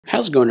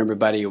How's it going,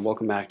 everybody?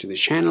 Welcome back to the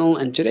channel.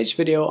 In today's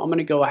video, I'm going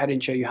to go ahead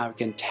and show you how you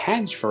can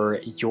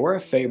transfer your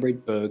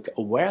favorite book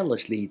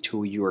wirelessly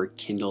to your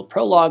Kindle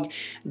Prologue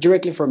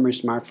directly from your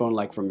smartphone,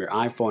 like from your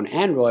iPhone,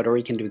 Android, or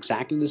you can do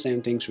exactly the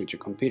same things with your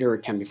computer.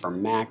 It can be from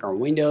Mac or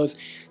Windows.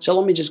 So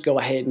let me just go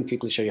ahead and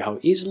quickly show you how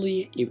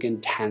easily you can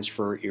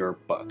transfer your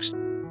books.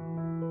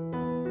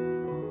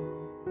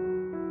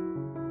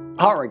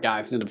 Alright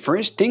guys, now the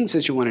first things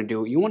that you want to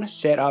do, you want to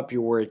set up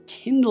your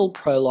Kindle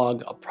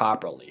Prologue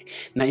properly.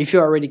 Now if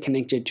you're already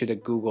connected to the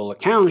Google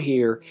account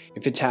here,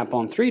 if you tap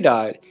on three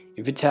dot,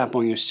 if you tap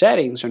on your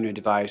settings on your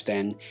device,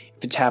 then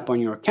if you tap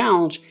on your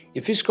accounts,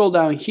 if you scroll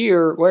down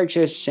here where it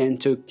says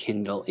send to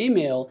Kindle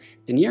email,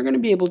 then you're going to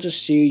be able to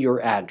see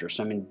your address.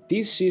 I mean,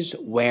 this is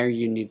where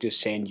you need to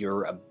send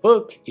your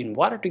book in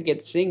order to get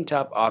synced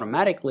up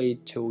automatically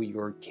to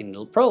your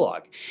Kindle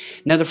Prologue.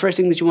 Now the first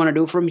thing that you want to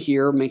do from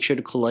here, make sure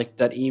to collect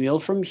that email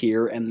from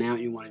here, and now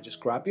you want to just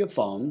grab your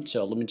phone.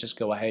 So let me just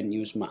go ahead and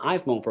use my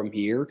iPhone from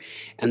here,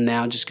 and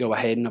now just go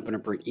ahead and open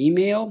up your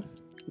email.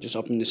 Just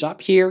open this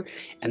up here,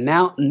 and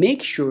now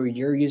make sure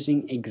you're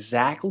using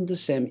exactly the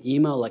same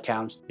email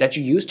accounts that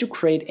you used to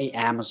create a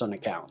Amazon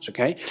account.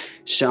 Okay,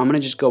 so I'm gonna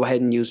just go ahead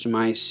and use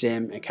my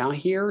same account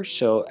here.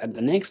 So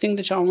the next thing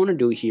that I want to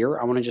do here,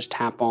 I want to just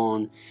tap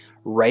on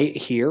right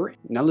here.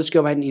 Now let's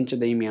go ahead and enter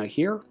the email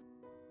here.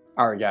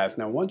 Alright guys,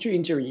 now once you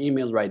enter your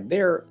email right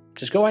there,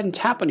 just go ahead and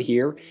tap on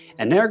here,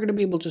 and now you're going to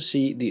be able to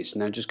see this.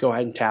 Now just go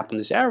ahead and tap on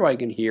this arrow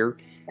icon here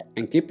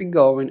and keep it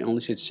going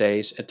unless it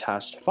says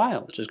attached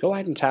file. Just go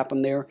ahead and tap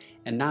on there,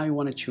 and now you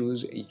want to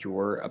choose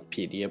your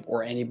PDF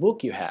or any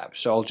book you have.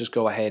 So I'll just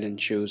go ahead and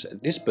choose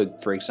this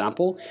book, for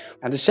example.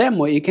 And the same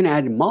way, you can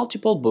add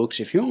multiple books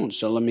if you want.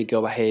 So let me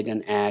go ahead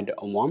and add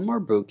one more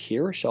book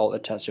here. So I'll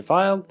attach the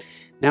file.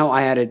 Now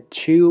I added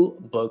two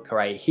books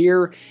right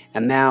here,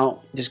 and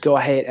now just go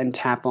ahead and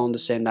tap on the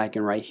send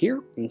icon right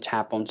here and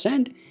tap on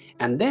send,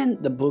 and then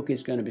the book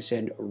is going to be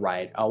sent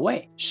right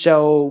away.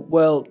 So,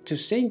 well, to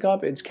sync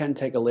up, it can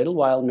take a little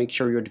while. Make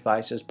sure your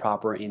device has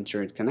proper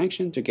internet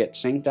connection to get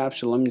synced up.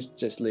 So let me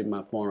just leave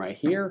my phone right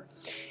here,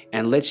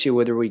 and let's see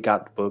whether we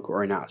got the book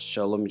or not.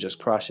 So let me just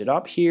cross it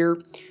up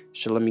here.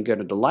 So let me go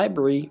to the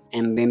library,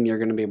 and then you're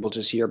going to be able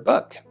to see your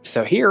book.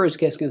 So here, as you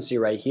guys can see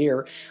right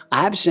here,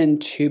 I have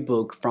sent two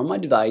books from my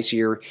device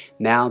here.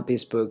 Now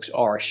these books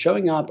are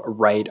showing up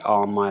right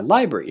on my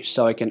library.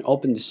 So I can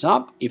open this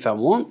up if I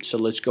want. So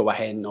let's go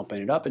ahead and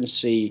open it up and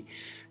see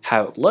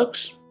how it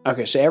looks.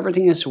 Okay, so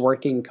everything is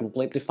working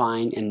completely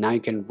fine, and now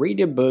you can read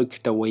the book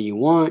the way you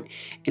want.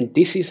 And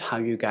this is how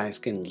you guys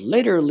can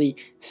literally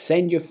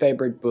send your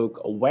favorite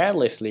book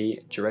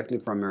wirelessly directly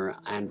from your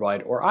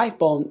Android or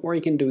iPhone, or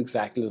you can do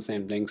exactly the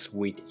same things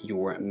with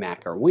your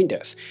Mac or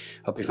Windows.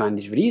 Hope you find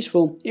this video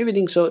useful. If you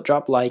think so,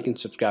 drop a like and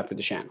subscribe to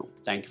the channel.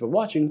 Thank you for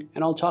watching,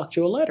 and I'll talk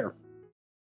to you later.